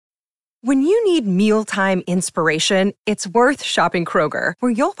When you need mealtime inspiration, it's worth shopping Kroger,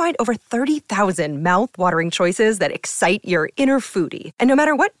 where you'll find over 30,000 mouth-watering choices that excite your inner foodie. And no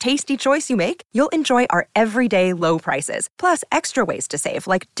matter what tasty choice you make, you'll enjoy our everyday low prices, plus extra ways to save,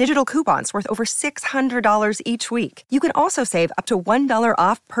 like digital coupons worth over $600 each week. You can also save up to $1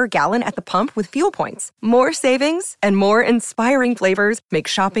 off per gallon at the pump with fuel points. More savings and more inspiring flavors make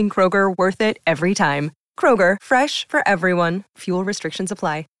shopping Kroger worth it every time. Kroger, fresh for everyone. Fuel restrictions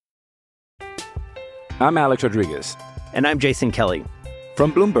apply. I'm Alex Rodriguez. And I'm Jason Kelly.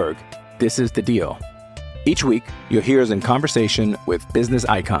 From Bloomberg, this is The Deal. Each week, you'll hear us in conversation with business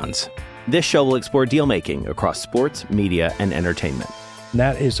icons. This show will explore deal-making across sports, media, and entertainment.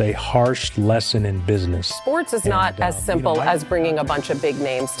 That is a harsh lesson in business. Sports is not as simple as bringing a bunch of big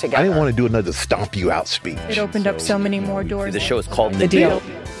names together. I didn't want to do another stomp you out speech. It opened up so many more doors. The show is called The Deal.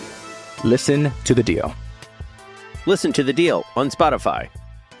 Listen to The Deal. Listen to The Deal on Spotify.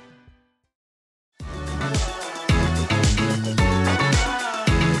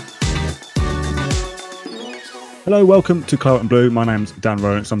 Hello, welcome to Claret and Blue. My name's Dan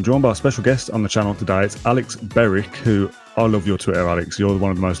Rowan. I'm joined by a special guest on the channel today. It's Alex Berwick, who I love your Twitter, Alex. You're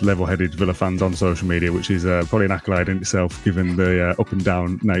one of the most level-headed Villa fans on social media, which is probably an accolade in itself, given the up and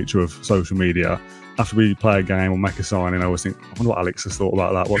down nature of social media. After we play a game or make a signing, I always think, I wonder what Alex has thought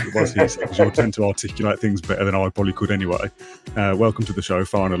about that. What he says, because you tend to articulate things better than I probably could anyway. Welcome to the show,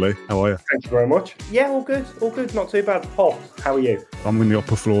 finally. How are you? Thank you very much. Yeah, all good. Not too bad. Paul, how are you? I'm in the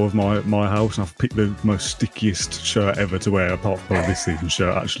upper floor of my house, and I've picked the most stickiest shirt ever to wear, apart from probably this season's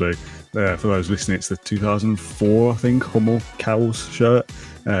shirt, actually. For those listening, it's the 2004, I think, Hummel Cows shirt.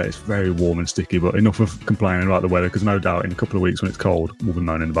 It's very warm and sticky, but enough of complaining about the weather, because no doubt in a couple of weeks when it's cold, we'll be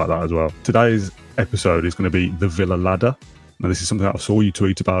moaning about that as well. Today's episode is going to be the Villa Ladder. Now, this is something that I saw you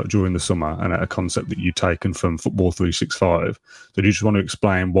tweet about during the summer, and a concept that you've taken from Football 365. So do you just want to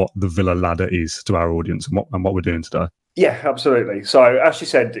explain what the Villa Ladder is to our audience and what we're doing today? Yeah, absolutely. So, as you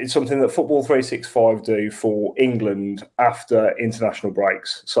said, it's something that Football 365 do for England after international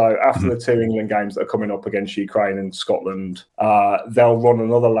breaks. So, after the two England games that are coming up against Ukraine and Scotland, they'll run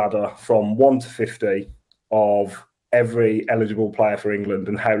another ladder from 1 to 50 of every eligible player for England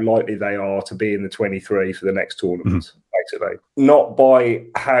and how likely they are to be in the 23 for the next tournament, basically. Not by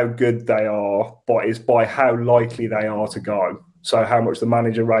how good they are, but it's by how likely they are to go. So how much the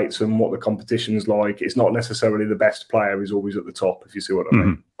manager rates and what the competition's like. It's not necessarily the best player who's always at the top, if you see what I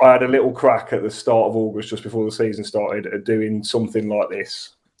mean. I had a little crack at the start of August, just before the season started, at doing something like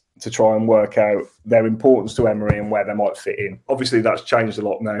this to try and work out their importance to Emery and where they might fit in. Obviously, that's changed a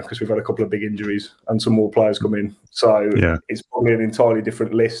lot now because we've had a couple of big injuries and some more players come in. So It's probably an entirely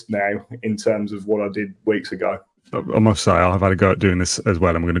different list now in terms of what I did weeks ago. I must say, I've had a go at doing this as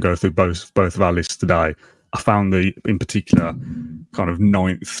well. I'm going to go through both of our lists today. I found in particular, kind of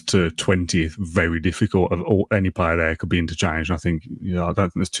 9th to 20th very difficult. Any player there could be interchanged. And I think, I don't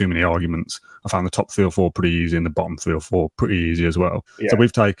think there's too many arguments. I found the top 3 or 4 pretty easy and the bottom 3 or 4 pretty easy as well. Yeah. So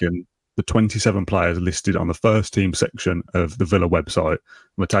we've taken the 27 players listed on the first team section of the Villa website.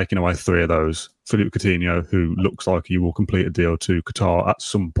 We're taking away 3 of those. Philippe Coutinho, who looks like he will complete a deal to Qatar at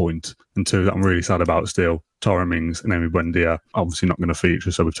some point, and 2 that I'm really sad about still, Tyrone Mings and Emi Buendia, obviously not going to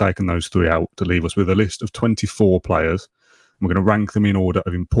feature. So we've taken those 3 out to leave us with a list of 24 players. We're going to rank them in order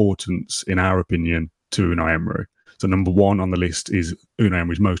of importance, in our opinion, to Unai Emery. So number 1 on the list is Unai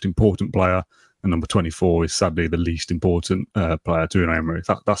Emery's most important player, and number 24 is sadly the least important player to Unai Emery.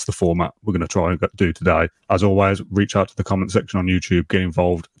 That's the format we're going to try and do today. As always, reach out to the comment section on YouTube, get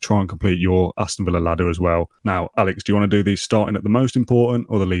involved, try and complete your Aston Villa ladder as well. Now, Alex, do you want to do these starting at the most important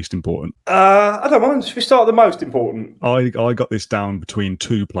or the least important? I don't mind. Should we start at the most important? I got this down between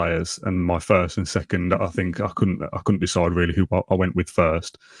 2 players, and my first and second, I think I couldn't decide really who I went with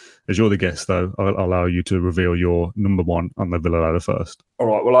first. As you're the guest, though, I'll allow you to reveal your number 1 on the Villa ladder first. All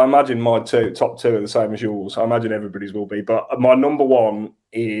right. Well, I imagine my top 2 are the same as yours. I imagine everybody's will be. But my number 1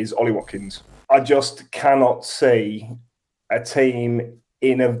 is Ollie Watkins. I just cannot see a team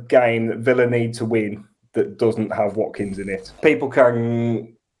in a game that Villa need to win that doesn't have Watkins in it. People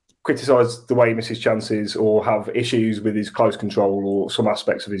can criticise the way he misses chances or have issues with his close control or some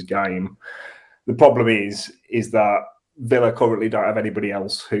aspects of his game. The problem is that Villa currently don't have anybody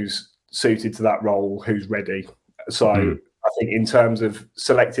else who's suited to that role, who's ready. So I think in terms of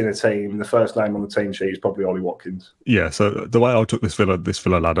selecting a team, the first name on the team sheet is probably Ollie Watkins. Yeah, so the way I took this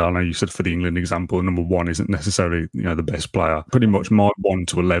Villa ladder, I know you said for the England example, number 1 isn't necessarily the best player. Pretty much my 1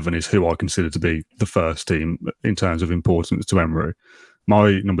 to 11 is who I consider to be the first team in terms of importance to Emery.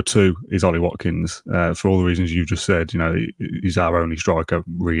 My number 2 is Ollie Watkins, for all the reasons you just said. He's our only striker,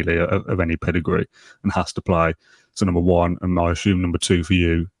 really, of any pedigree and has to play. So number 1, and I assume number 2 for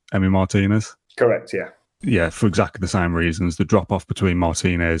you, Emi Martinez. Correct, yeah. Yeah, for exactly the same reasons. The drop-off between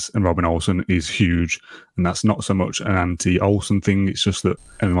Martinez and Robin Olsen is huge, and that's not so much an anti-Olsen thing. It's just that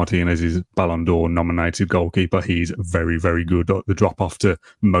Emi Martinez is Ballon d'Or nominated goalkeeper. He's very, very good. The drop-off to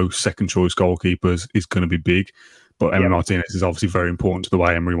most second-choice goalkeepers is going to be big, but Emi Martinez is obviously very important to the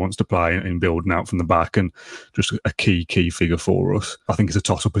way Emery wants to play in building out from the back, and just a key figure for us. I think it's a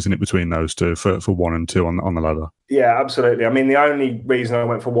toss-up, isn't it, between those two for 1 and 2 on the ladder? Yeah, absolutely. I mean, the only reason I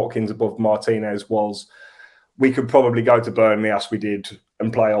went for Watkins above Martinez was we could probably go to Burnley as we did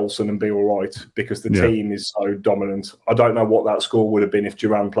and play Olsen and be all right because the team is so dominant. I don't know what that score would have been if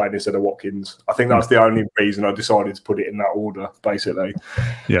Duran played instead of Watkins. I think that's the only reason I decided to put it in that order, basically.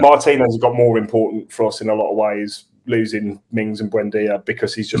 Yeah. Martinez has got more important for us in a lot of ways, losing Mings and Buendia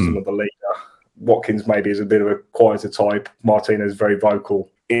because he's just another leader. Watkins maybe is a bit of a quieter type. Martinez is very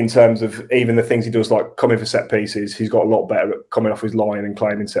vocal. In terms of even the things he does, like coming for set pieces, he's got a lot better at coming off his line and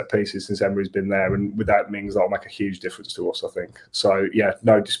claiming set pieces since Emery's been there. And without Mings, that'll make a huge difference to us, I think. So, yeah,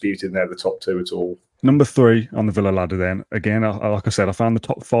 no dispute in there, the top two at all. Number 3 on the Villa ladder then. Again, like I said, I found the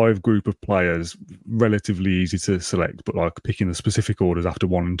top 5 group of players relatively easy to select, but like picking the specific orders after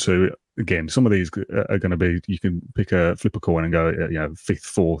 1 and 2, again, some of these are going to be, you can flip a coin and go, 5th,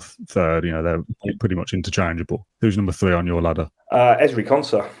 4th, 3rd, they're pretty much interchangeable. Who's number 3 on your ladder? Ezri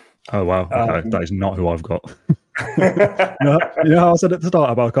Konsa. Oh, wow. Okay. That is not who I've got. I said at the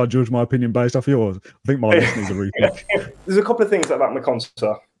start about I can't judge my opinion based off yours. I think my list needs a repick. There's a couple of things like that with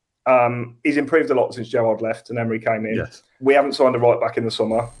Konsa. He's improved a lot since Gerrard left and Emery came in. Yes. We haven't signed a right back in the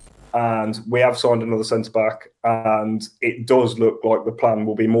summer, and we have signed another centre back, and it does look like the plan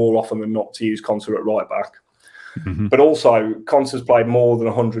will be more often than not to use Konsa at right back. Mm-hmm. But also, Konsa's played more than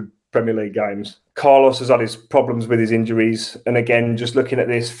 100 Premier League games. Carlos has had his problems with his injuries, and again, just looking at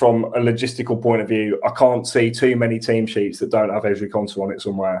this from a logistical point of view, I can't see too many team sheets that don't have Ezri Konsa on it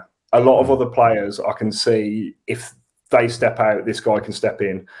somewhere. A lot of other players I can see, if they step out, this guy can step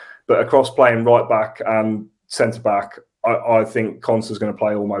in. But across playing right back and centre back, I think Konsa's going to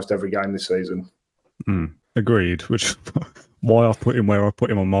play almost every game this season. Agreed. Which why I've put him where I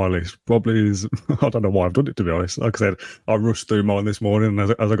put him on my list probably is I don't know why I've done it, to be honest. Like I said, I rushed through mine this morning,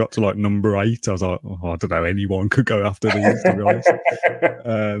 and as I got to like number 8, I was like, I don't know, anyone could go after these, to be honest.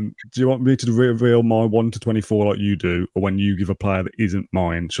 Do you want me to reveal my 1 to 24 like you do, or when you give a player that isn't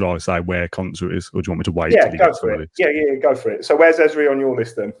mine, should I say where Konsa is, or do you want me to wait? Yeah, go for it. Yeah, go for it. So where's Ezri on your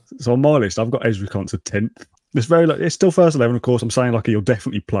list then? So on my list, I've got Ezri Konsa 10th. It's still first 11, of course. I'm saying like he'll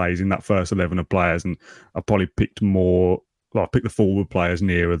definitely plays in that first 11 of players, and I probably picked the forward players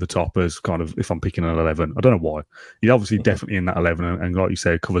nearer the top as kind of if I'm picking an 11. I don't know why. He's obviously definitely in that 11, and like you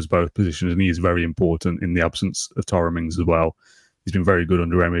say, covers both positions, and he is very important in the absence of Tyrone Mings as well. He's been very good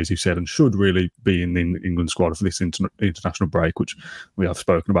under Emery, as you said, and should really be in the England squad for this international break, which we have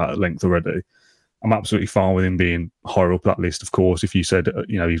spoken about at length already. I'm absolutely fine with him being higher up that list, of course. If you said,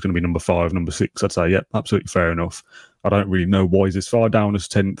 he's going to be number 5, number 6, I'd say, yeah, absolutely fair enough. I don't really know why he's as far down as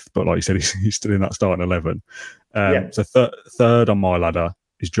 10th, but like you said, he's still in that starting 11. So third on my ladder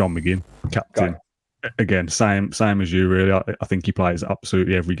is John McGinn, captain. Okay. Again, same as you, really. I think he plays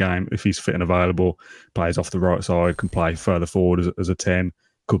absolutely every game. If he's fit and available, plays off the right side, can play further forward as a 10,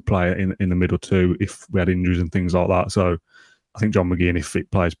 could play in the middle too if we had injuries and things like that. So I think John McGinn, if fit,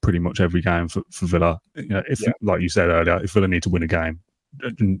 plays pretty much every game for Villa. Like you said earlier, if Villa need to win a game,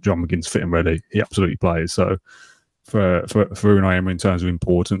 John McGinn's fit and ready. He absolutely plays. So for Unai Emery, in terms of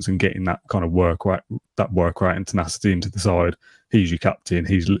importance and getting that kind of work rate and tenacity into the side, he's your captain.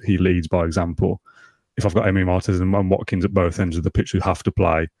 He leads by example. If I've got Emi Martinez and Watkins at both ends of the pitch who have to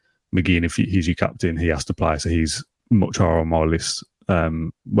play, McGinn, if he's your captain, he has to play. So he's much higher on my list.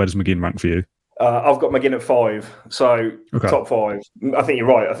 Where does McGinn rank for you? I've got McGinn at 5, so top 5. I think you're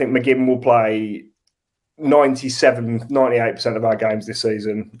right. I think McGinn will play 98% of our games this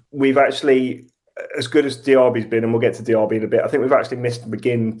season. We've actually, as good as Diaby's been, and we'll get to Diaby in a bit, I think we've actually missed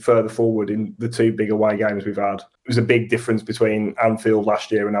McGinn further forward in the 2 big away games we've had. It was a big difference between Anfield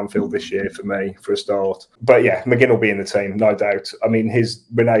last year and Anfield this year for me, for a start. But yeah, McGinn will be in the team, no doubt. I mean, his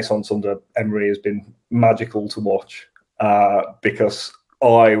renaissance under Emery has been magical to watch because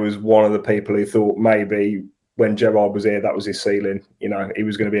I was one of the people who thought maybe when Gerrard was here, that was his ceiling. He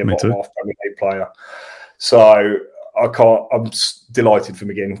was going to be a bottom half Premier League player. So I'm delighted for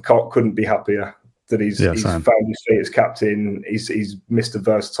McGinn. Couldn't be happier that he's found his feet as captain. He's Mr.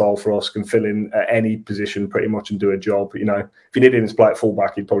 Versatile for us, can fill in at any position pretty much and do a job. If you needed him to play at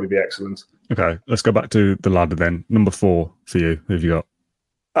fullback, he'd probably be excellent. Okay, let's go back to the ladder then. Number 4 for you. Who have you got?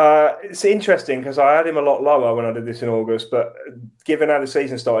 It's interesting because I had him a lot lower when I did this in August, but given how the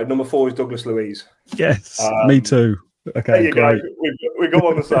season started, number 4 is Douglas Luiz. Yes, me too. Okay, there you great. go. We got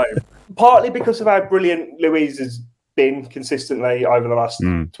on the same. Partly because of how brilliant Louise has been consistently over the last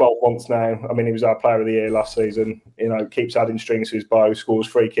 12 months now. I mean, he was our player of the year last season. You know, keeps adding strings to his bow, scores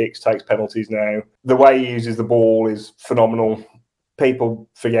free kicks, takes penalties now. The way he uses the ball is phenomenal. People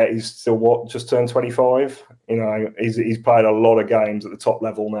forget he's still just turned 25. You know, he's played a lot of games at the top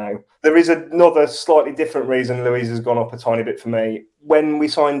level now. There is another slightly different reason Louise has gone up a tiny bit for me. When we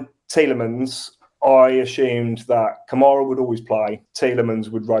signed Tielemans, I assumed that Kamara would always play. Tielemans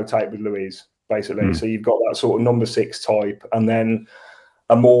would rotate with Louise, basically. So you've got that sort of number 6 type, and then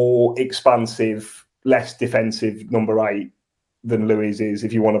a more expansive, less defensive number 8 than Louise is,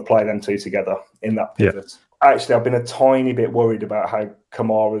 if you want to play them two together in that pivot. Yeah. Actually, I've been a tiny bit worried about how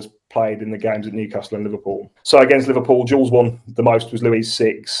Kamara's played in the games at Newcastle and Liverpool. So against Liverpool, Jules won the most, was Louise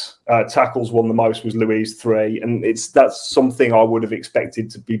 6. Tackles won the most, was Louise 3. And that's something I would have expected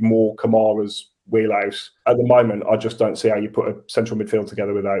to be more Kamara's wheelhouse. At the moment, I just don't see how you put a central midfield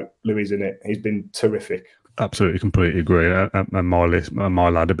together without Louise in it. He's been terrific. Absolutely, completely agree. And my list, my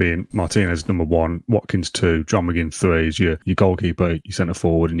ladder being Martinez number 1, Watkins 2, John McGinn 3 is your goalkeeper, your centre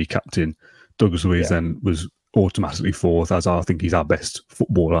forward, and your captain. Douglas Luiz then was automatically 4th, as I think he's our best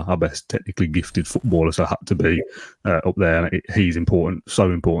footballer, our best technically gifted footballer, so had to be up there. And he's important,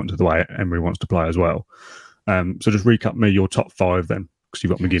 so important to the way Emery wants to play as well. So just recap me your top 5 then, because you've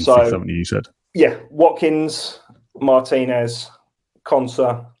got McGinn 5th, haven't you said? Yeah, Watkins, Martinez,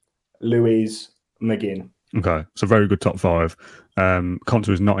 Konsa, Luiz, McGinn. Okay, so very good top 5. Konsa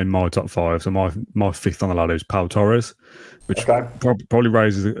is not in my top 5, so my 5th on the ladder is Pau Torres, which probably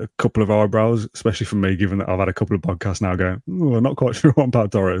raises a couple of eyebrows, especially for me, given that I've had a couple of podcasts now going, I'm not quite sure on Pau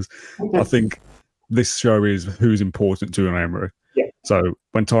Torres. I think this show is who's important to Unai Emery. Yeah. So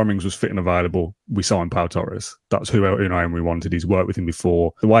when Tyrmings was fit and available, we signed Pau Torres. That's who Unai Emery wanted. He's worked with him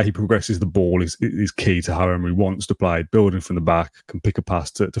before. The way he progresses the ball is key to how Emery wants to play. Building from the back, can pick a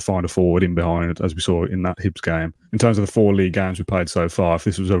pass to find a forward in behind, as we saw in that Hibs game. In terms of the 4 league games we played so far, if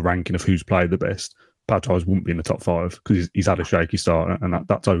this was a ranking of who's played the best, Pau Torres wouldn't be in the top 5 because he's had a shaky start, and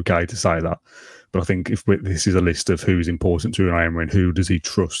that's okay to say that. But I think if this is a list of who's important to Unai Emery and who does he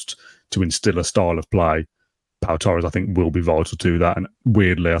trust to instill a style of play, Pau Torres, I think, will be vital to that. And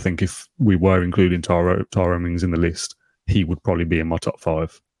weirdly, I think if we were including Tyrmings in the list, he would probably be in my top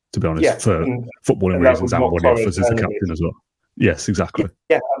 5, to be honest, for footballing reasons and what he offers as a captain as well. Yes, exactly.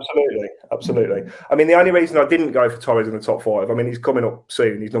 Yeah, absolutely. I mean, the only reason I didn't go for Torres in the top 5, I mean, he's coming up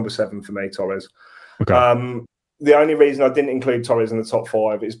soon. He's number 7 for me, Torres. Okay. The only reason I didn't include Torres in the top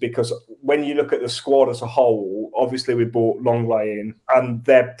 5 is because when you look at the squad as a whole, obviously we brought Longley in, and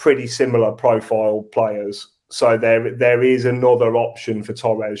they're pretty similar profile players. So there is another option for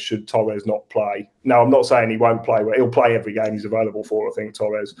Torres should Torres not play. Now, I'm not saying he won't play. He'll play every game he's available for, I think,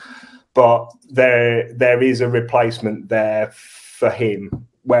 Torres. But there is a replacement there for him.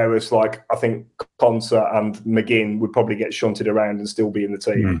 Whereas, like, I think Konsa and McGinn would probably get shunted around and still be in the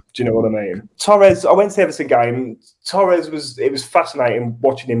team. Do you know what I mean? Torres, I went to the Everton game. Torres it was fascinating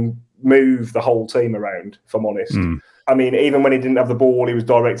watching him move the whole team around, if I'm honest. I mean, even when he didn't have the ball, he was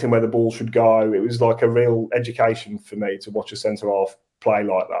directing where the ball should go. It was like a real education for me to watch a centre-half play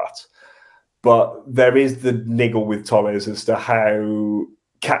like that. But there is the niggle with Torres as to how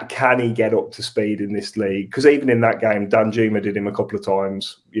can he get up to speed in this league? Because even in that game, Danjuma did him a couple of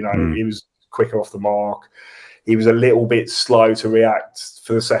times. You know, he was quicker off the mark. He was a little bit slow to react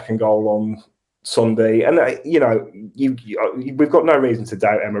for the second goal on Sunday. And, you know, we've got no reason to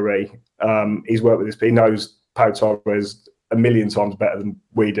doubt Emery. He's worked with this, but he knows Pau Torres a million times better than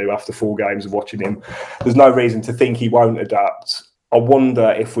we do after 4 games of watching him. There's no reason to think he won't adapt. I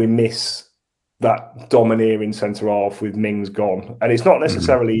wonder if we miss that domineering centre-half with Mings gone. And it's not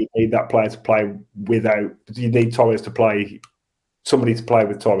necessarily you need that player to play without, you need Torres to play, somebody to play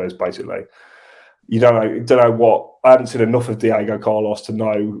with Torres, basically. You don't know what, I haven't seen enough of Diego Carlos to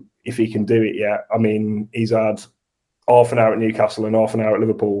know if he can do it yet. I mean, he's had half an hour at Newcastle and half an hour at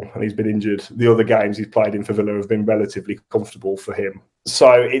Liverpool, and he's been injured. The other games he's played in for Villa have been relatively comfortable for him.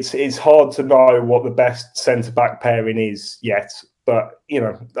 So it's hard to know what the best centre-back pairing is yet. But, you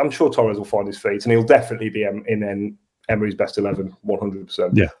know, I'm sure Torres will find his feet, and he'll definitely be in Emery's best 11,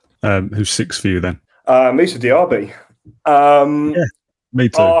 100%. Yeah. Who's 6 for you then? Moussa Diaby. Yeah, me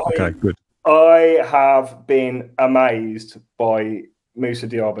too. Okay, good. I have been amazed by Moussa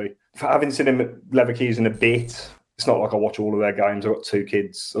Diaby. For having seen him at Leverkusen a bit, it's not like I watch all of their games. I've got 2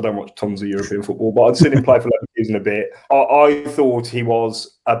 kids. I don't watch tons of European football, but I'd seen him play for Leverkusen a bit. I thought he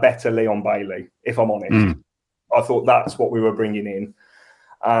was a better Leon Bailey, if I'm honest. I thought that's what we were bringing in.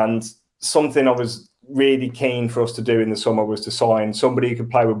 And something I was really keen for us to do in the summer was to sign somebody who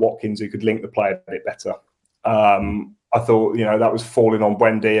could play with Watkins, who could link the play a bit better. I thought, that was falling on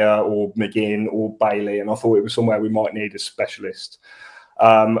Buendia or McGinn or Bailey, and I thought it was somewhere we might need a specialist.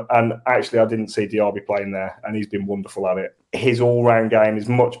 And actually, I didn't see Diaby playing there, and he's been wonderful at it. His all-round game is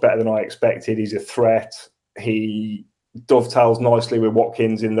much better than I expected. He's a threat. He dovetails nicely with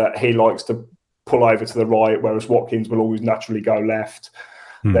Watkins in that he likes to pull over to the right, whereas Watkins will always naturally go left.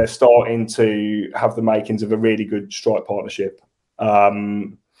 They're starting to have the makings of a really good strike partnership.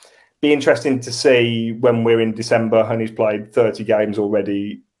 Be interesting to see when we're in December and he's played 30 games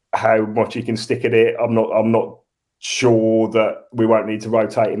already, how much he can stick at it. I'm not sure that we won't need to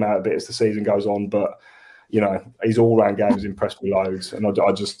rotate him out a bit as the season goes on, but his all-round game has impressed me loads, and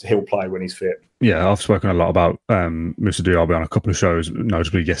he'll play when he's fit. Yeah, I've spoken a lot about Moussa Diaby on a couple of shows,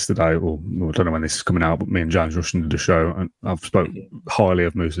 notably yesterday, or I don't know when this is coming out, but me and James Rushton did a show, and I've spoken highly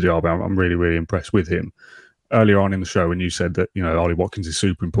of Moussa Diaby. I'm really, really impressed with him. Earlier on in the show, when you said that Ollie Watkins is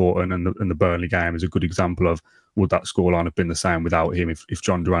super important, and the Burnley game is a good example of would that scoreline have been the same without him if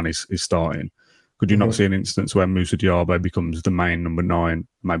John Duran is starting? Could you not see an instance where Moussa Diaby becomes the main number 9,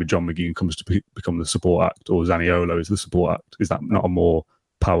 maybe John McGinn comes to become the support act, or Zaniolo is the support act? Is that not a more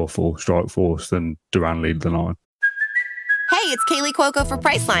powerful strike force than Duran lead the line? Hey, it's Kaylee Cuoco for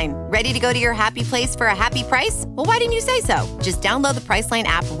Priceline. Ready to go to your happy place for a happy price? Well, why didn't you say so? Just download the Priceline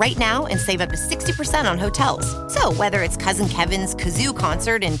app right now and save up to 60% on hotels. So whether it's Cousin Kevin's Kazoo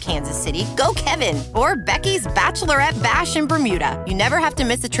Concert in Kansas City, go Kevin, or Becky's Bachelorette Bash in Bermuda, you never have to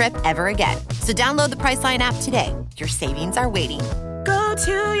miss a trip ever again. So download the Priceline app today. Your savings are waiting. Go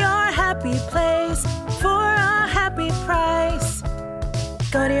to your happy place for a happy price.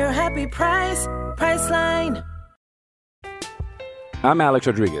 Go to your happy price, Priceline. I'm Alex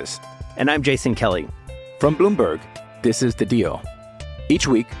Rodriguez. And I'm Jason Kelly. From Bloomberg, this is The Deal. Each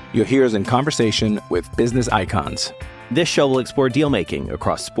week, you'll hear us in conversation with business icons. This show will explore deal-making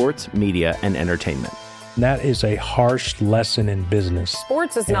across sports, media, and entertainment. That is a harsh lesson in business.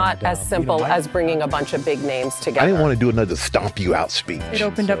 Sports is not as simple as bringing a bunch of big names together. I didn't want to do another stomp you out speech. It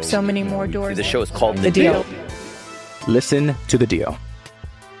opened up so many more doors. The show is called The Deal. Listen to The Deal.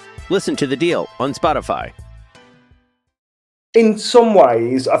 Listen to The Deal on Spotify. In some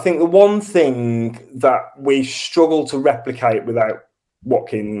ways, I think the one thing that we struggle to replicate without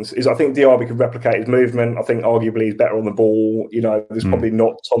Watkins is I think Diaby could replicate his movement. I think arguably he's better on the ball. There's probably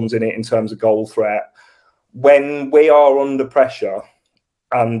not tons in it in terms of goal threat. When we are under pressure,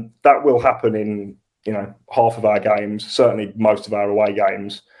 and that will happen in, half of our games, certainly most of our away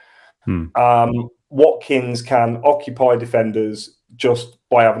games, Watkins can occupy defenders just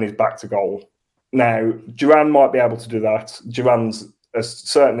by having his back to goal. Now, Duran might be able to do that. Duran's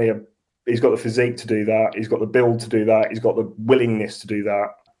he's got the physique to do that. He's got the build to do that. He's got the willingness to do that.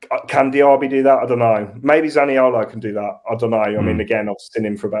 Can Diaby do that? I don't know. Maybe Zaniolo can do that. I don't know. I mean, again, I've seen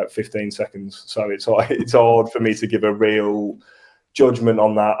him for about 15 seconds, so it's hard for me to give a real judgment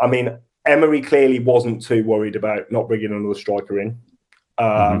on that. I mean, Emery clearly wasn't too worried about not bringing another striker in.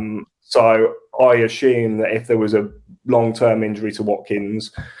 So I assume that if there was a long-term injury to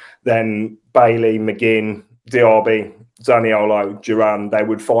Watkins, then Bailey, McGinn, Diaby, Zaniolo, Duran, they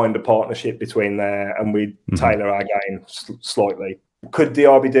would find a partnership between there, and we'd tailor our game slightly. Could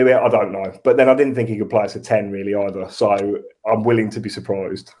Diaby do it? I don't know. But then I didn't think he could play us a 10 really either. So I'm willing to be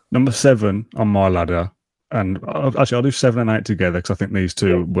surprised. Number 7 on my ladder, and I'll do 7 and 8 together because I think these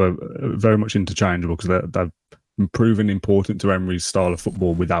two were very much interchangeable because they've proven important to Emery's style of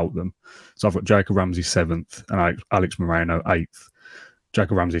football without them. So I've got Jacob Ramsey 7th and Alex Moreno 8th.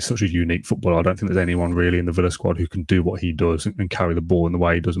 Jacob Ramsey is such a unique footballer. I don't think there's anyone really in the Villa squad who can do what he does and carry the ball in the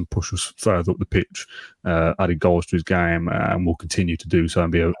way he does and push us further up the pitch. Added goals to his game and will continue to do so and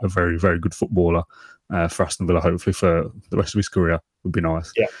be a very, very good footballer for Aston Villa, hopefully for the rest of his career. Would be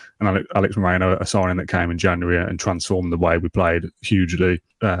nice. Yeah. And Alex Moreno, a signing that came in January and transformed the way we played hugely.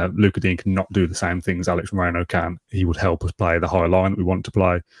 Luca Dean cannot do the same things Alex Moreno can. He would help us play the high line that we want to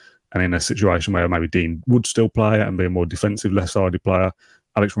play. And in a situation where maybe Dean would still play and be a more defensive, left-sided player,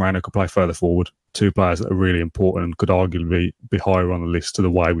 Alex Moreno could play further forward. Two players that are really important and could arguably be higher on the list to the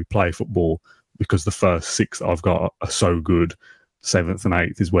way we play football because the first 6 that I've got are so good. 7th and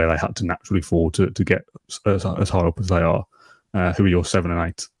 8th is where they had to naturally fall to get as high up as they are. Who are your 7 and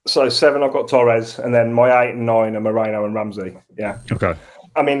 8? So 7, I've got Torres, and then my 8 and 9 are Moreno and Ramsey. Yeah. Okay.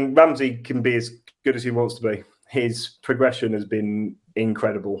 I mean, Ramsey can be as good as he wants to be. His progression has been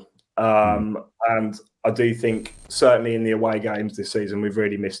incredible. And I do think certainly in the away games this season, we've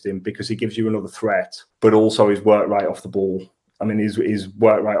really missed him because he gives you another threat, but also his work rate off the ball. I mean, his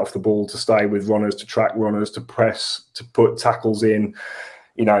work rate off the ball to stay with runners, to track runners, to press, to put tackles in.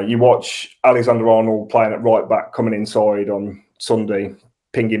 You watch Alexander-Arnold playing at right back, coming inside on Sunday,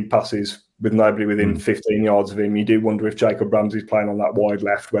 pinging passes with nobody within 15 yards of him. You do wonder if Jacob Ramsey's playing on that wide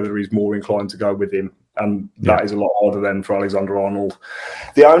left, whether he's more inclined to go with him. And that is a lot harder then for Alexander-Arnold.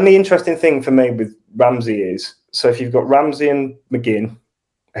 The only interesting thing for me with Ramsey is, so if you've got Ramsey and McGinn,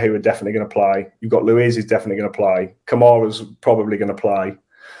 who are definitely going to play, you've got Luiz who's definitely going to play, Kamara's probably going to play.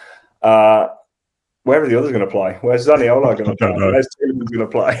 Where are the others going to play? Where's Zaniolo going to play? Where's Tielemans going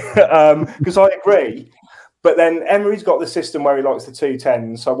to play? Because I agree. But then Emery's got the system where he likes the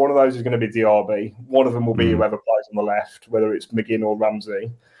 2-10s. So one of those is going to be Diaby. One of them will be whoever plays on the left, whether it's McGinn or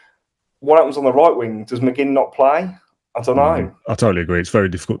Ramsey. What happens on the right wing? Does McGinn not play? I don't know. I totally agree. It's very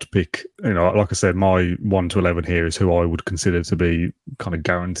difficult to pick. Like I said, my 1 to 11 here is who I would consider to be kind of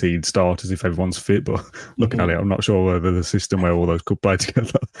guaranteed starters if everyone's fit. But looking at it, I'm not sure whether the system where all those could play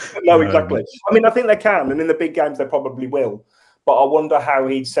together. No, exactly. I mean, I think they can. And in the big games, they probably will. But I wonder how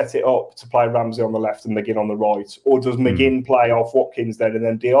he'd set it up to play Ramsey on the left and McGinn on the right. Or does McGinn play off Watkins then and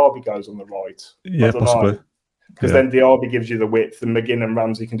then Diaby goes on the right? Yeah, possibly. Because then Diaby gives you the width and McGinn and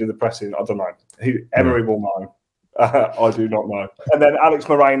Ramsey can do the pressing. I don't know. Emery will know. I do not know. And then Alex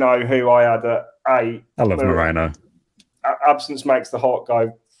Moreno, who I had at 8. I love Moreno. Absence makes the heart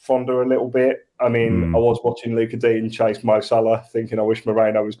go fonder a little bit. I mean, I was watching Luca Dean chase Mo Salah, thinking I wish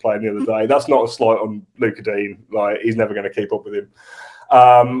Moreno was playing the other day. That's not a slight on Luca Dean. Like, he's never going to keep up with him.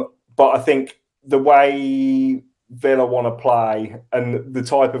 But I think the way Villa want to play and the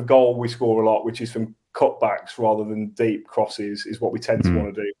type of goal we score a lot, which is from cutbacks rather than deep crosses, is what we tend to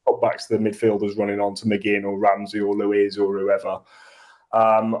want to do. Cutbacks to the midfielders running on to McGinn or Ramsey or Luiz or whoever.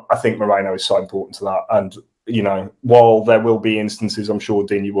 I think Moreno is so important to that. And, while there will be instances, I'm sure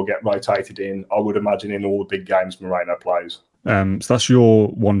Digne will get rotated in, I would imagine in all the big games Moreno plays. So that's your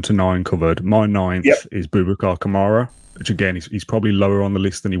 1 to 9 covered. My 9th is Boubacar Kamara, which again, he's probably lower on the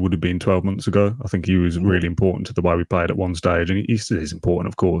list than he would have been 12 months ago. I think he was really important to the way we played at one stage, and he still is important,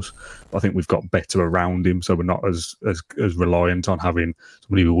 of course. But I think we've got better around him, so we're not as reliant on having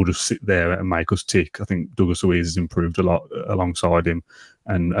somebody who will just sit there and make us tick. I think Douglas Luiz has improved a lot alongside him,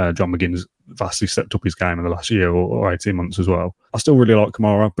 and John McGinn's vastly stepped up his game in the last year or 18 months as well. I still really like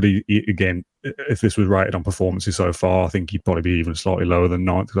Kamara, but he again, if this was rated on performances so far, I think he'd probably be even slightly lower than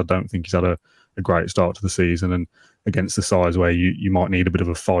 9th, because I don't think he's had a great start to the season, and against the size where you might need a bit of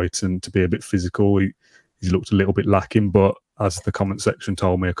a fight and to be a bit physical, he's looked a little bit lacking. But as the comment section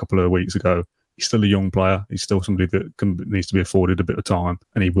told me a couple of weeks ago, he's still a young player. He's still somebody that needs to be afforded a bit of time,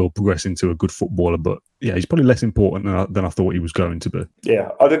 and he will progress into a good footballer. But yeah, he's probably less important than I thought he was going to be. Yeah,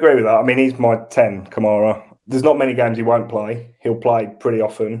 I'd agree with that. I mean, he's my 10, Kamara. There's not many games he won't play. He'll play pretty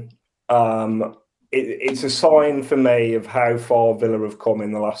often. It's a sign for me of how far Villa have come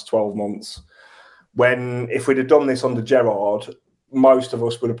in the last 12 months. If we'd have done this under Gerrard, most of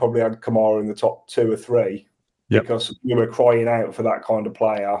us would have probably had Kamara in the top 2 or 3 because we were crying out for that kind of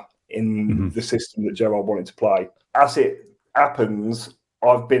player in the system that Gerrard wanted to play. As it happens,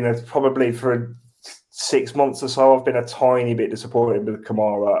 I've been probably for 6 months or so, I've been a tiny bit disappointed with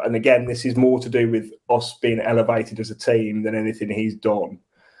Kamara. And again, this is more to do with us being elevated as a team than anything he's done.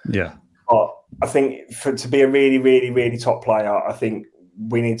 Yeah. But I think to be a really, really, really top player, I think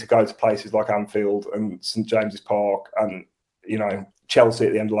we need to go to places like Anfield and St James's Park and, Chelsea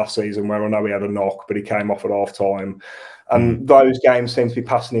at the end of last season, where I know he had a knock, but he came off at half-time. And those games seem to be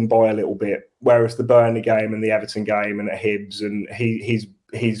passing him by a little bit, whereas the Burnley game and the Everton game and at Hibs, and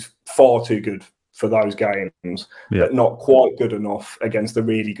he's far too good for those games, but not quite good enough against the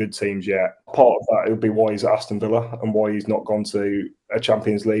really good teams yet. Part of that would be why he's at Aston Villa and why he's not gone to a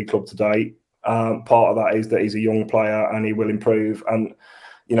Champions League club to date. Part of that is that he's a young player and he will improve. And,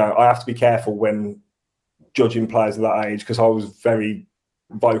 I have to be careful when judging players of that age, because I was very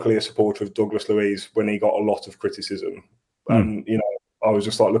vocally a supporter of Douglas Luiz when he got a lot of criticism. And, I was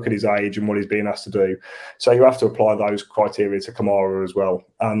just like, look at his age and what he's being asked to do. So you have to apply those criteria to Kamara as well.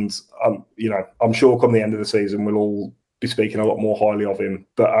 And, I'm sure come the end of the season, we'll all be speaking a lot more highly of him.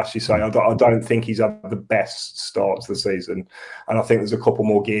 But as you say, I don't think he's had the best start to the season. And I think there's a couple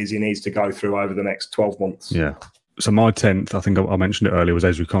more gears he needs to go through over the next 12 months. Yeah. So my 10th, I think I mentioned it earlier, was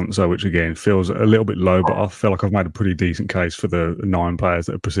Ezri Konsa, which again feels a little bit low, but I feel like I've made a pretty decent case for the 9 players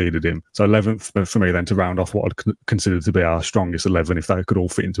that have preceded him. So 11th for me then, to round off what I'd consider to be our strongest 11, if they could all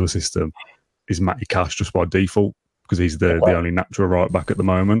fit into a system, is Matty Cash just by default, because he's the only natural right back at the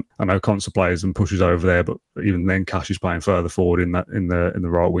moment. I know Konsa plays and pushes over there, but even then Cash is playing further forward in the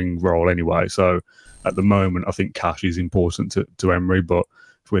right wing role anyway. So at the moment, I think Cash is important to Emery, but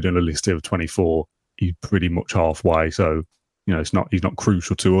if we're doing a list here of 24, he's pretty much halfway, so he's not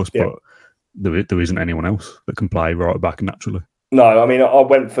crucial to us, but there isn't anyone else that can play right back naturally. No, I mean, I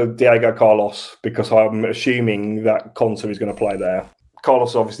went for Diego Carlos because I'm assuming that Konsa is going to play there.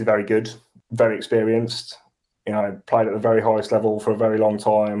 Carlos is obviously very good, very experienced, played at the very highest level for a very long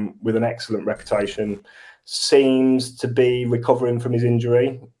time with an excellent reputation. Seems to be recovering from his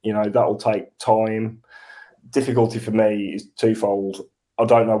injury. That'll take time. Difficulty for me is twofold. I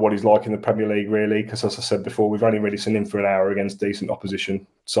don't know what he's like in the Premier League, really, because as I said before, we've only really seen him for an hour against decent opposition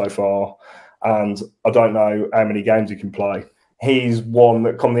so far. And I don't know how many games he can play. He's one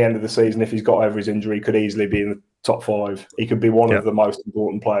that, come the end of the season, if he's got over his injury, could easily be in the top 5. He could be one of the most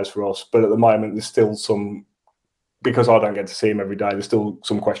important players for us. But at the moment, there's still some, because I don't get to see him every day, there's still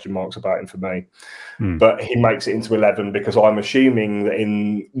some question marks about him for me. But he makes it into 11 because I'm assuming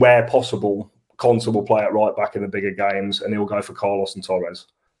that where possible, Konsa will play at right back in the bigger games and he'll go for Carlos and Torres.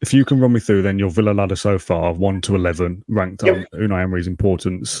 If you can run me through then your Villa ladder so far, 1 to 11, ranked on Unai Emery's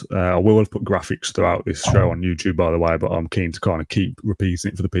importance. I will have put graphics throughout this show on YouTube, by the way, but I'm keen to kind of keep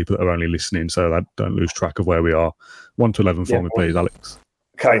repeating it for the people that are only listening so that don't lose track of where we are. 1 to 11 for me, please, Alex.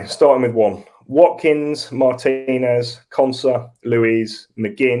 Okay, starting with 1. Watkins, Martinez, Konsa, Luiz,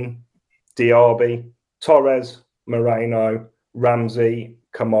 McGinn, Diaby, Torres, Moreno, Ramsey,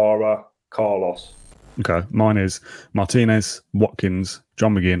 Kamara, Carlos. Okay, mine is Martinez, Watkins,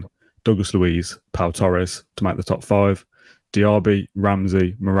 John McGinn, Douglas Luiz, Pau Torres to make the top 5, Diaby,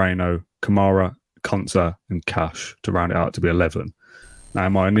 Ramsey, Moreno, Kamara, Konsa and Cash to round it out to be 11. Now,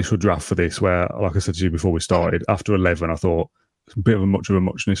 my initial draft for this, where, like I said to you before we started, after 11, I thought it's a bit of a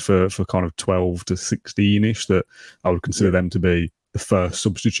muchness for kind of 12 to 16-ish, that I would consider them to be the first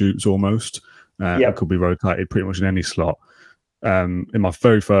substitutes almost. It could be rotated pretty much in any slot. In my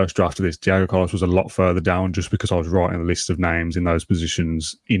very first draft of this, Diego Carlos was a lot further down just because I was writing a list of names in those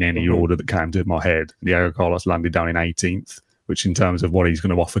positions in any order that came to my head. Diego Carlos landed down in 18th, which in terms of what he's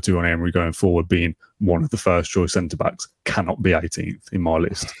going to offer to Emery going forward, being one of the first choice centre-backs, cannot be 18th in my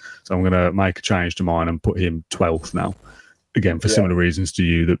list. So I'm going to make a change to mine and put him 12th now. Again, for similar reasons to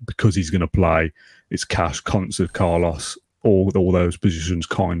you, that because he's going to play, it's Cash, Konsa, Carlos, all those positions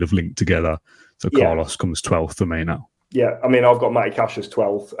kind of linked together. So Carlos comes 12th for me now. Yeah, I mean, I've got Matty Cash as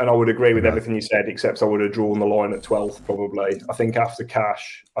 12th, and I would agree with everything you said, except I would have drawn the line at 12th probably. I think after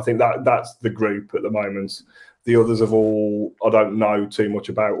Cash, I think that's the group at the moment. The others have all, I don't know too much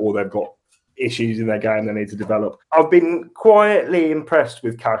about, or they've got issues in their game they need to develop. I've been quietly impressed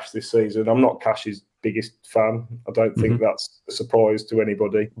with Cash this season. I'm not Cash's biggest fan. I don't think that's a surprise to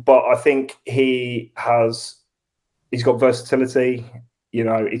anybody. But I think he's got versatility.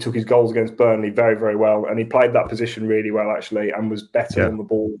 He took his goals against Burnley very, very well, and he played that position really well, actually, and was better on the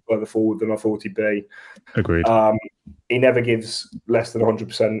ball further forward than I thought he'd be. Agreed. He never gives less than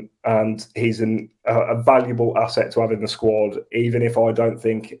 100%, and he's a valuable asset to have in the squad, even if I don't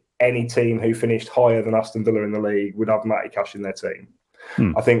think any team who finished higher than Aston Villa in the league would have Matty Cash in their team.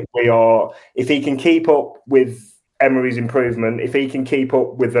 I think if he can keep up with Emery's improvement, if he can keep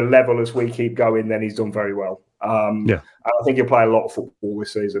up with the level as we keep going, then he's done very well. And I think he'll play a lot of football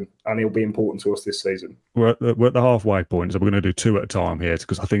this season, and he'll be important to us this season. We're at the halfway point, so we're going to do 2 at a time here,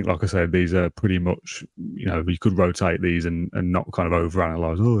 because I think, like I said, these are pretty much, you could rotate these and not kind of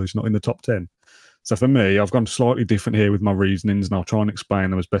overanalyze, it's not in the top 10. So for me, I've gone slightly different here with my reasonings, and I'll try and explain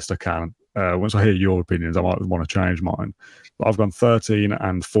them as best I can. Once I hear your opinions, I might want to change mine. But I've gone 13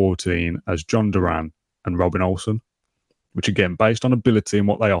 and 14 as John Duran and Robin Olsen, which again, based on ability and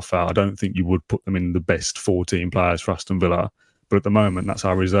what they offer, I don't think you would put them in the best 14 players for Aston Villa. But at the moment, that's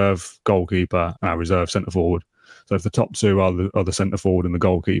our reserve goalkeeper and our reserve centre-forward. So if the top 2 are the centre-forward and the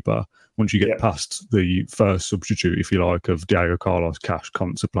goalkeeper, once you get past the first substitute, if you like, of Diego Carlos, Cash,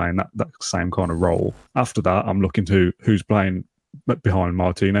 Konsa playing that same kind of role, after that, I'm looking to who's playing behind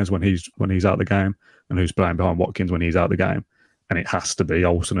Martinez when he's out of the game, and who's playing behind Watkins when he's out of the game. And it has to be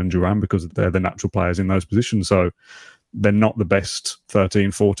Olsen and Duran, because they're the natural players in those positions. So they're not the best 13th,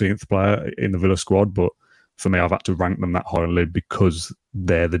 14th player in the Villa squad, but for me, I've had to rank them that highly because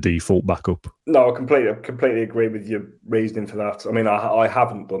they're the default backup. No, I completely agree with your reasoning for that. I mean, I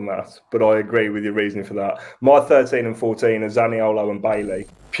haven't done that, but I agree with your reasoning for that. My 13 and 14 are Zaniolo and Bailey,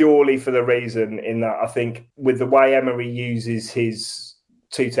 purely for the reason in that I think with the way Emery uses his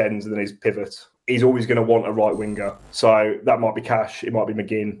 210s and his pivot, he's always going to want a right winger. So that might be Cash, it might be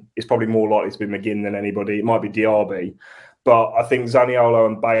McGinn. It's probably more likely to be McGinn than anybody. It might be Diaby. But I think Zaniolo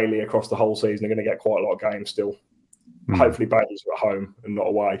and Bailey across the whole season are going to get quite a lot of games still. Hopefully Bailey's at home and not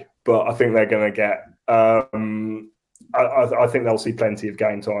away. But I think they're going to get... I think they'll see plenty of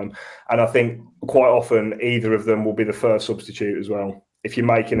game time. And I think quite often either of them will be the first substitute as well. If you're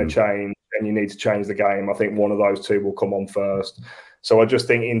making a change and you need to change the game, I think one of those 2 will come on first. So I just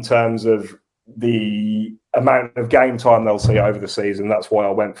think in terms of the amount of game time they'll see over the season, that's why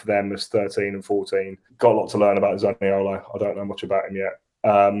I went for them as 13 and 14. Got a lot to learn about Zaniolo. I don't know much about him yet.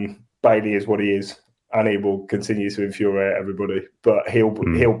 Bailey is what he is, and he will continue to infuriate everybody. But he'll play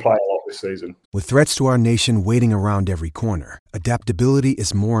a lot this season. With threats to our nation waiting around every corner, adaptability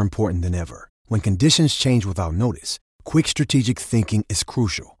is more important than ever. When conditions change without notice, quick strategic thinking is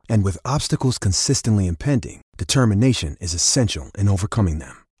crucial. And with obstacles consistently impending, determination is essential in overcoming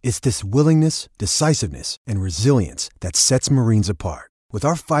them. It's this willingness, decisiveness, and resilience that sets Marines apart. With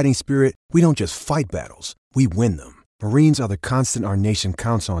our fighting spirit, we don't just fight battles, we win them. Marines are the constant our nation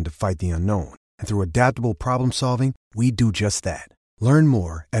counts on to fight the unknown. And through adaptable problem solving, we do just that. Learn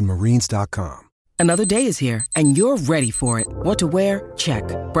more at marines.com. Another day is here, and you're ready for it. What to wear? Check.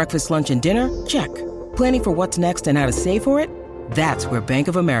 Breakfast, lunch, and dinner? Check. Planning for what's next and how to save for it? That's where Bank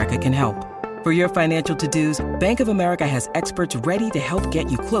of America can help. For your financial to-dos, Bank of America has experts ready to help get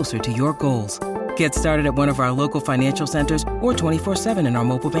you closer to your goals. Get started at one of our local financial centers or 24/7 in our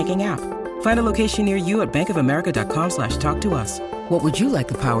mobile banking app. Find a location near you at bankofamerica.com/talktous. What would you like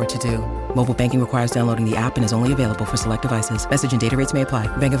the power to do? Mobile banking requires downloading the app and is only available for select devices. Message and data rates may apply.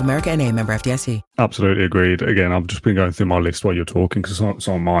 Bank of America N.A., member FDIC. Absolutely agreed. Again, I've just been going through my list while you're talking because it's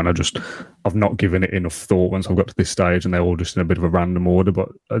on mine. I've not given it enough thought once I've got to this stage, and they're all just in a bit of a random order. But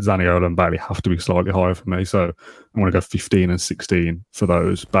Zaniolo and Bailey have to be slightly higher for me, so I'm going to go 15 and 16 for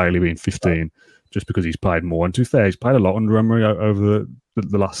those. Bailey being 15, just because he's played more. And to be fair, he's played a lot under Emery over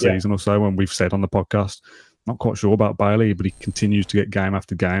the last season or so. When we've said on the podcast, not quite sure about Bailey, but he continues to get game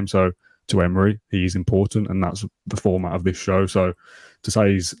after game. So to Emery, he's important, and that's the format of this show. So to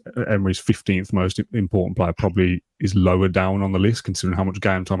say he's Emery's 15th most important player probably is lower down on the list, considering how much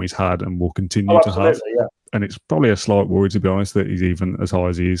game time he's had and will continue to have. Yeah. And it's probably a slight worry, to be honest, that he's even as high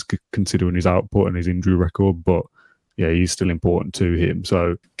as he is, considering his output and his injury record. But yeah, he's still important to him.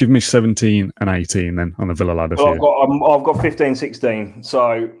 So give me 17 and 18 then on the Villa ladder. Well, I've got 15, 16.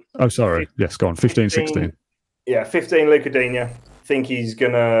 So. Oh, sorry. Yes, go on. 15, 16. Yeah, 15, Luca Digne. Think he's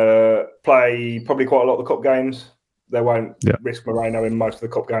going to play probably quite a lot of the cup games. They won't risk Moreno in most of the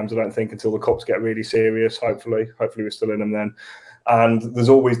cup games, I don't think, until the cups get really serious, hopefully. Hopefully we're still in them then. And there's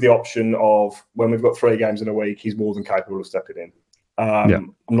always the option of, when we've got 3 games in a week, he's more than capable of stepping in.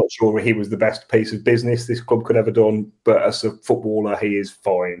 I'm not sure he was the best piece of business this club could ever done, but as a footballer, he is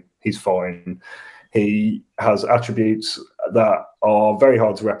fine. He's fine. He has attributes that are very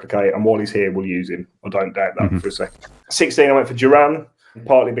hard to replicate, and while he's here, we'll use him. I don't doubt that for a second. 16, I went for Duran,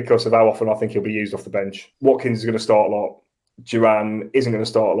 partly because of how often I think he'll be used off the bench. Watkins is going to start a lot. Duran isn't going to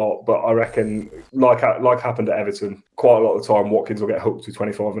start a lot, but I reckon, like happened at Everton, quite a lot of the time, Watkins will get hooked with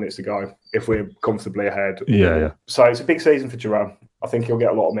 25 minutes to go if we're comfortably ahead. Yeah. So it's a big season for Duran. I think he'll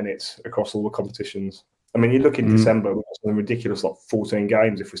get a lot of minutes across all the competitions. I mean, you look in December, we've got something ridiculous, like 14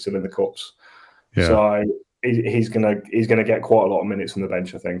 games if we're still in the cups. Yeah. So he's gonna get quite a lot of minutes on the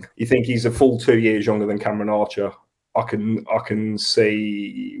bench, I think. You think he's a full 2 years younger than Cameron Archer? I can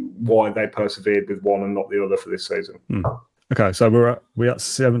see why they persevered with one and not the other for this season. Okay, so we're at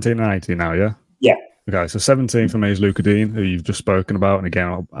 17 and 18 now, yeah? Yeah. Okay, so 17 for me is Luca Digne, who you've just spoken about. And again,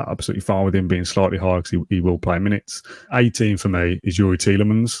 I'm absolutely fine with him being slightly higher because he will play minutes. 18 for me is Yuri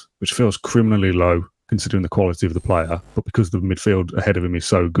Tielemans, which feels criminally low considering the quality of the player. But because the midfield ahead of him is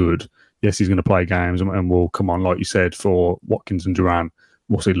so good, yes, he's going to play games and will come on, like you said, for Watkins and Duran.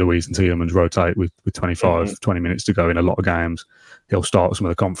 We'll see Luiz and Tielemans rotate with 20 minutes to go in a lot of games. He'll start some of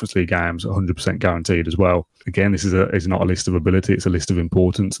the Conference League games, 100% guaranteed as well. Again, this is not a list of ability, it's a list of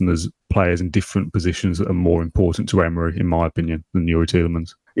importance, and there's players in different positions that are more important to Emery, in my opinion, than Yuri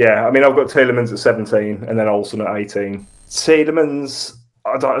Tielemans. Yeah, I mean, I've got Tielemans at 17 and then Olsen at 18. Tielemans,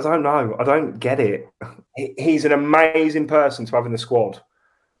 I don't know. I don't get it. He's an amazing person to have in the squad.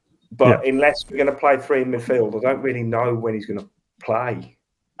 But unless we're going to play 3 in midfield, I don't really know when he's going to play.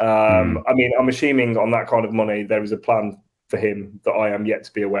 I mean, I'm assuming on that kind of money, there is a plan for him that I am yet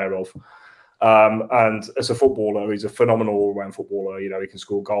to be aware of. And as a footballer, he's a phenomenal all-round footballer. You know, he can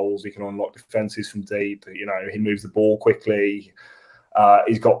score goals, he can unlock defences from deep. You know, he moves the ball quickly.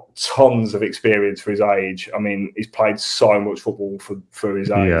 He's got tons of experience for his age. I mean, he's played so much football for his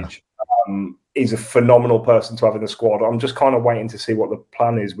age. He's a phenomenal person to have in the squad. I'm just kind of waiting to see what the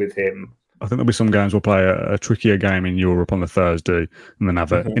plan is with him. I think there'll be some games we'll play a trickier game in Europe on the Thursday and then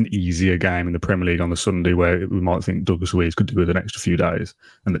have an easier game in the Premier League on the Sunday where we might think Douglas Luiz could do with an extra few days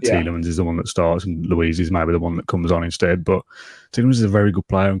and that Tielemans is the one that starts and Luiz is maybe the one that comes on instead. But Tielemans is a very good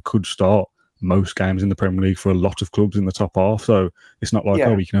player and could start most games in the Premier League for a lot of clubs in the top half. So it's not like,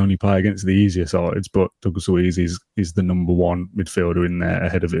 we can only play against the easier sides, but Douglas Luiz is the number one midfielder in there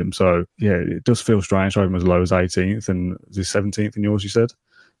ahead of him. So yeah, it does feel strange to have him as low as 18th and is 17th in yours, you said?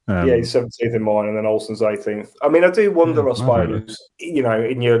 He's 17th in mine, and then Olsen's 18th. I mean, I do wonder, I suppose,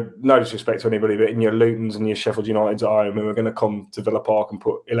 in your, no disrespect to anybody, but in your Lutons and your Sheffield Uniteds at home, and we're going to come to Villa Park and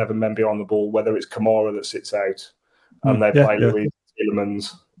put 11 men behind the ball, whether it's Kamara that sits out, and they play Louise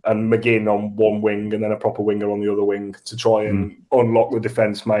Tielemans and McGinn on one wing and then a proper winger on the other wing to try and unlock the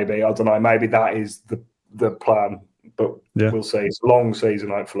defence, maybe. I don't know. Maybe that is the plan, but we'll see. It's a long season,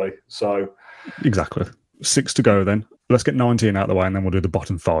 hopefully. So exactly. 6 to go then. Let's get 19 out of the way and then we'll do the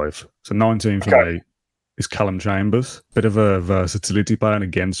bottom 5. So 19 for me is Callum Chambers. Bit of a versatility player, and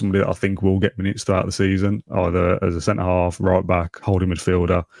again, somebody that I think will get minutes throughout the season, either as a centre-half, right-back, holding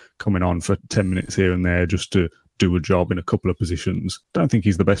midfielder, coming on for 10 minutes here and there just to do a job in a couple of positions. Don't think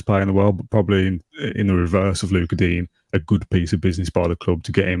he's the best player in the world, but probably in the reverse of Luca Dean, a good piece of business by the club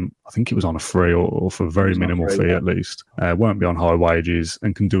to get him. I think it was on a free or for a very minimal fee at least. Won't be on high wages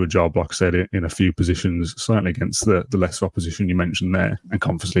and can do a job, like I said, in a few positions, certainly against the lesser opposition you mentioned there, and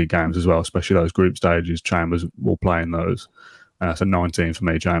Conference League games as well, especially those group stages. Chambers will play in those. So 19 for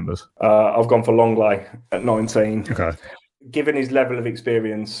me, Chambers. I've gone for Longley at 19. Okay. Given his level of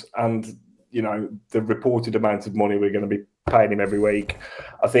experience and the reported amount of money we're going to be paying him every week,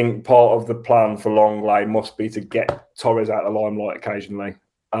 I think part of the plan for Longley must be to get Torres out of the limelight occasionally.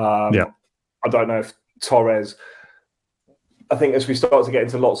 I don't know if Torres... I think as we start to get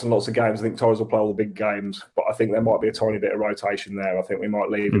into lots and lots of games, I think Torres will play all the big games, but I think there might be a tiny bit of rotation there. I think we might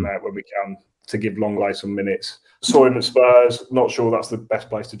leave him out when we can to give Longley some minutes. Saw him at Spurs, not sure that's the best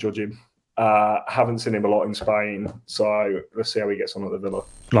place to judge him. Haven't seen him a lot in Spain, so let's see how he gets on at the Villa.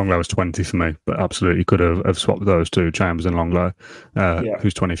 Longley was 20 for me, but absolutely could have swapped those two, Chambers and Longley.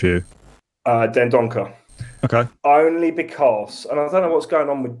 Who's 20 for you? Dendoncker. Okay. Only because, and I don't know what's going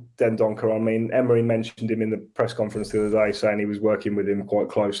on with Dendoncker. I mean, Emery mentioned him in the press conference the other day, saying he was working with him quite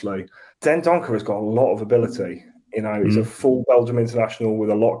closely. Dendoncker has got a lot of ability. He's a full Belgium international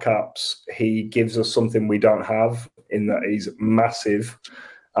with a lot of caps. He gives us something we don't have in that he's massive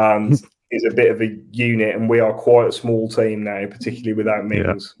and is a bit of a unit, and we are quite a small team now, particularly without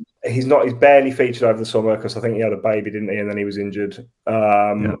Mings. He's barely featured over the summer because I think he had a baby, didn't he? And then he was injured.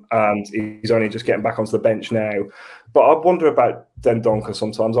 And he's only just getting back onto the bench now. But I wonder about Dendoncker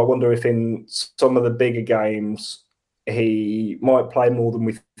sometimes. I wonder if in some of the bigger games he might play more than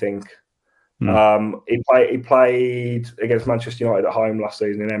we think. He played against Manchester United at home last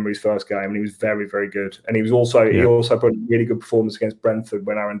season in Emery's first game, and he was very, very good. And he also put a really good performance against Brentford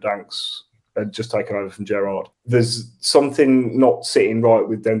when Aaron Danks had just taken over from Gerrard. There's something not sitting right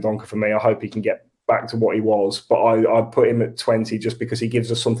with Dendoncker for me. I hope he can get back to what he was, but I put him at 20 just because he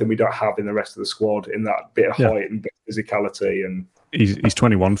gives us something we don't have in the rest of the squad, in that bit of height and bit of physicality. And he's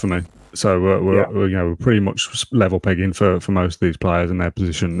 21 for me, so we're pretty much level pegging for most of these players in their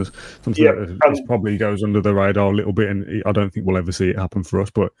positions. Something that probably goes under the radar a little bit, and I don't think we'll ever see it happen for us.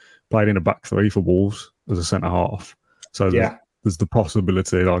 But played in a back three for Wolves as a centre half, so there's the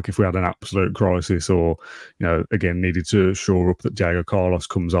possibility, like if we had an absolute crisis, or again needed to shore up that Diego Carlos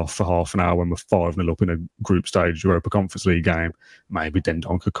comes off for half an hour when we're 5-0 up in a group stage Europa Conference League game, maybe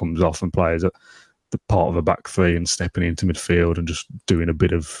Dendoncker comes off and plays at the part of a back three and stepping into midfield and just doing a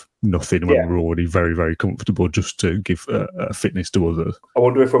bit of nothing when we're already very, very comfortable, just to give a fitness to others. I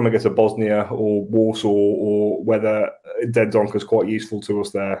wonder if when we get to Bosnia or Warsaw, or whether Dendoncker's quite useful to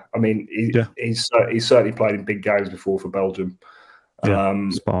us there. I mean, he's certainly played in big games before for Belgium.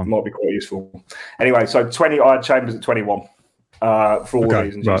 Might be quite useful. Anyway, so 20. I had Chambers at 21 for all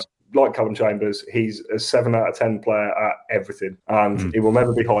reasons. Right. Like Callum Chambers, he's a 7 out of 10 player at everything, and he will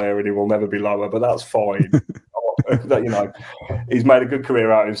never be higher and he will never be lower. But that's fine. He's made a good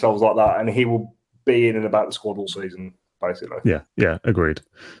career out of himself like that, and he will be in and about the squad all season, basically. Yeah, agreed.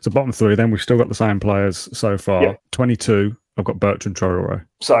 So bottom three, then we've still got the same players so far. Yeah. 22. I've got Bertrand Traoré.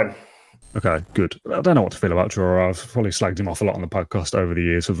 Same. Okay, good. I don't know what to feel about Traoré. I've probably slagged him off a lot on the podcast over the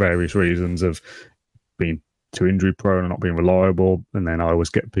years for various reasons of being too injury prone and not being reliable. And then I always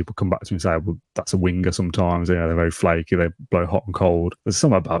get people come back to me and say, well, that's a winger sometimes. They're very flaky. They blow hot and cold. There's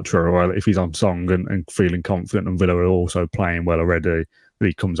something about Traoré that if he's on song and feeling confident, and Villa are also playing well already, that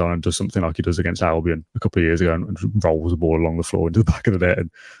he comes on and does something like he does against Albion a couple of years ago and rolls the ball along the floor into the back of the net and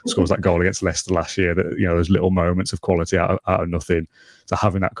scores that goal against Leicester last year. That, those little moments of quality out of nothing. So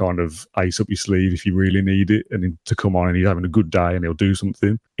having that kind of ace up your sleeve if you really need it, and him to come on and he's having a good day and he'll do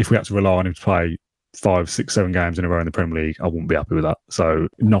something. If we had to rely on him to play 5, 6, 7 games in a row in the Premier League, I wouldn't be happy with that. So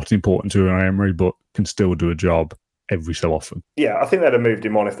not important to Emery, but can still do a job every so often. Yeah, I think they'd have moved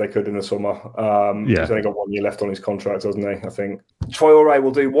him on if they could in the summer. He's only got 1 year left on his contract, hasn't he? I think Traoré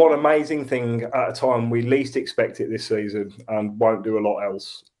will do one amazing thing at a time we least expect it this season and won't do a lot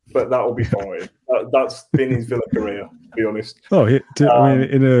else. but that'll be fine. That's been his Villa career, to be honest. Oh, I mean,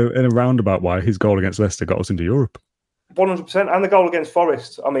 in a roundabout way, his goal against Leicester got us into Europe. 100%, and the goal against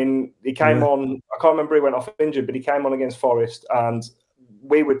Forest. I mean, he came on. I can't remember he went off injured, but he came on against Forest, and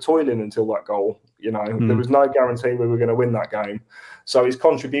we were toiling until that goal. There was no guarantee we were going to win that game. So his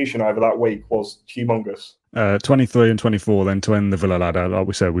contribution over that week was humongous. 23 and 24, then to end the Villa ladder. Like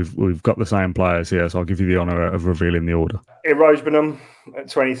we said, we've got the same players here, so I'll give you the honour of revealing the order. Irojbenum at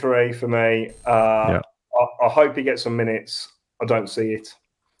 23 for me. I hope he gets some minutes. I don't see it.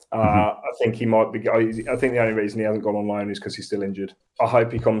 I think he might be. I think the only reason he hasn't gone on loan is because he's still injured. I hope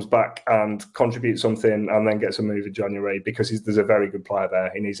he comes back and contributes something and then gets a move in January, because there's a very good player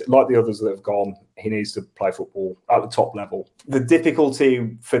there. He needs, like the others that have gone, he needs to play football at the top level. The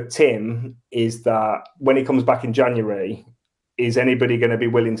difficulty for Tim is that when he comes back in January, is anybody going to be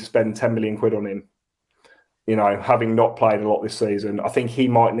willing to spend 10 million quid on him? Having not played a lot this season, I think he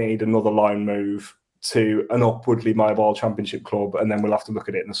might need another loan move to an upwardly mobile championship club, and then we'll have to look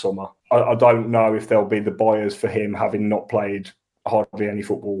at it in the summer. I don't know if there'll be the buyers for him, having not played hardly any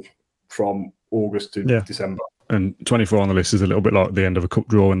football from August to December. And 24 on the list is a little bit like the end of a cup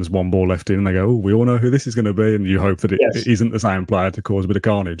draw, and there's one ball left in, and they go, "Oh, we all know who this is going to be," and you hope that it isn't the same player to cause a bit of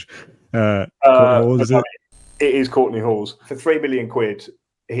carnage. Hawes, is it? It is Courtney Hawes. For 3 million quid,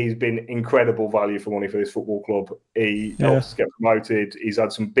 he's been incredible value for money for this football club. He helped us get promoted. He's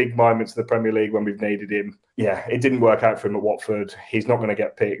had some big moments in the Premier League when we've needed him. Yeah, it didn't work out for him at Watford. He's not going to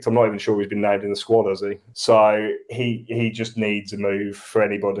get picked. I'm not even sure he's been named in the squad, has he? So he just needs a move for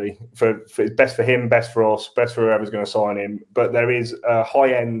anybody. It's best for him, best for us, best for whoever's going to sign him. But there is a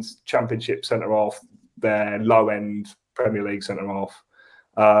high-end championship centre-half there, low-end Premier League centre-half.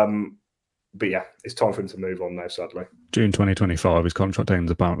 But yeah, it's time for him to move on now, sadly. June 2025, his contract ends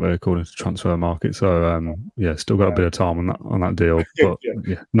apparently, according to Transfer Market. So still got a bit of time on that deal, but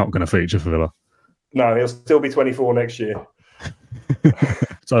not going to feature for Villa. No, he'll still be 24 next year.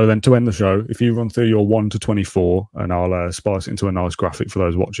 So then, to end the show, if you run through your 1 to 24, and I'll spice it into a nice graphic for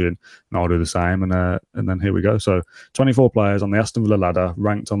those watching, and I'll do the same, and then here we go. So 24 players on the Aston Villa ladder,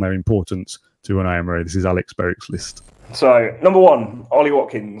 ranked on their importance to Unai Emery. This is Alex Berwick's list. So number 1, Ollie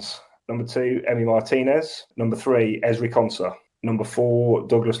Watkins. Number 2, Emi Martinez. Number 3, Ezri Konsa. Number 4,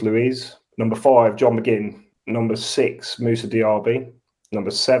 Douglas Luiz. Number 5, John McGinn. Number 6, Moussa Diaby.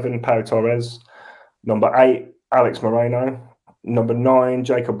 Number 7, Pau Torres. Number 8, Alex Moreno. Number 9,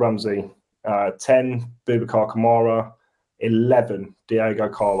 Jacob Ramsey. 10, Boubacar Kamara. 11, Diego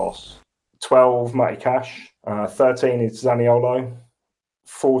Carlos. 12, Matty Cash. 13 is Zaniolo.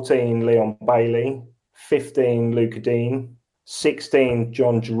 14, Leon Bailey. 15, Luca Dean. 16,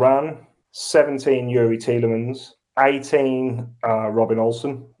 John Duran. 17, Yuri Tielemans. 18, Robin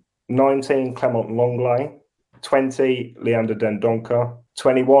Olsen. 19, Clement Longley. 20, Leander Dendoncker.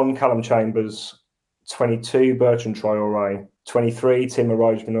 21, Callum Chambers. 22, Bertrand Traore. 23, Tim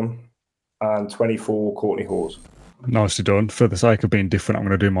Irojbenum. And 24, Courtney Hawes. Nicely done. For the sake of being different, I'm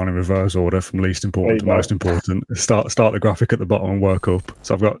going to do mine in reverse order from least important to most important. Start the graphic at the bottom and work up.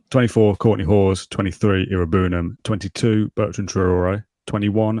 So I've got 24, Courtney Hawes, 23, Irabunam, 22, Bertrand Traore,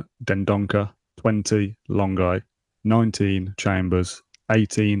 21, Dendoncker, 20, Longai, 19, Chambers,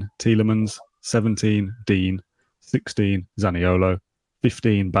 18, Tielemans, 17, Dean, 16, Zaniolo,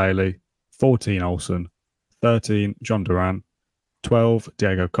 15, Bailey, 14, Olsen, 13, John Duran, 12,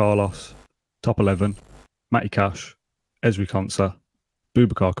 Diego Carlos, top 11, Matty Cash, Ezri Konsa,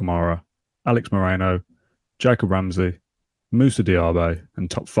 Boubacar Kamara, Alex Moreno, Jacob Ramsey, Moussa Diaby,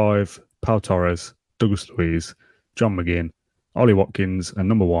 and top 5, Pau Torres, Douglas Luiz, John McGinn, Ollie Watkins, and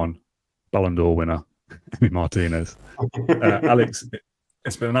number 1, Ballon d'Or winner, Emi Martinez. Alex,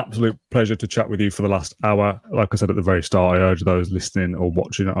 it's been an absolute pleasure to chat with you for the last hour. Like I said at the very start, I urge those listening or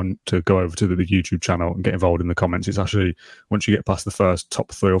watching to go over to the YouTube channel and get involved in the comments. It's actually, once you get past the first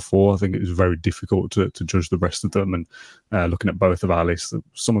top 3 or 4, I think it was very difficult to judge the rest of them. And looking at both of our lists,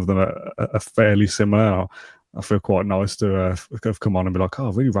 some of them are fairly similar. I feel quite nice to have come on and be like, I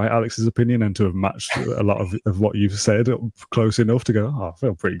really rate Alex's opinion, and to have matched a lot of what you've said close enough to go, I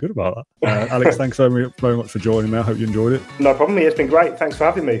feel pretty good about that. Alex, thanks very much for joining me. I hope you enjoyed it. No problem. It's been great. Thanks for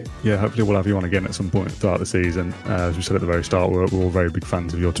having me. Yeah, hopefully we'll have you on again at some point throughout the season. As we said at the very start, we're all very big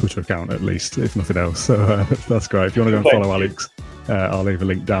fans of your Twitter account, at least, if nothing else. So that's great. If you want to go and follow Alex, I'll leave a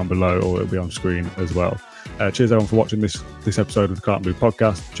link down below, or it'll be on screen as well. Cheers everyone for watching this episode of the Carlton Blue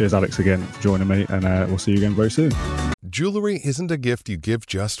podcast. Cheers Alex again for joining me, and we'll see you again very soon. Jewelry isn't a gift you give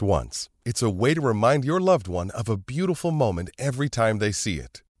just once. It's a way to remind your loved one of a beautiful moment every time they see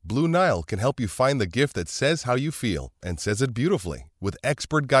it. Blue Nile can help you find the gift that says how you feel and says it beautifully, with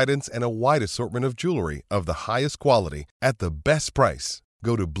expert guidance and a wide assortment of jewelry of the highest quality at the best price.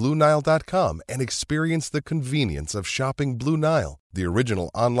 Go to BlueNile.com and experience the convenience of shopping Blue Nile, the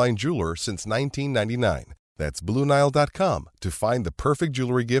original online jeweler since 1999. That's BlueNile.com to find the perfect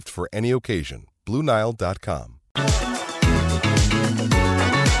jewelry gift for any occasion. BlueNile.com.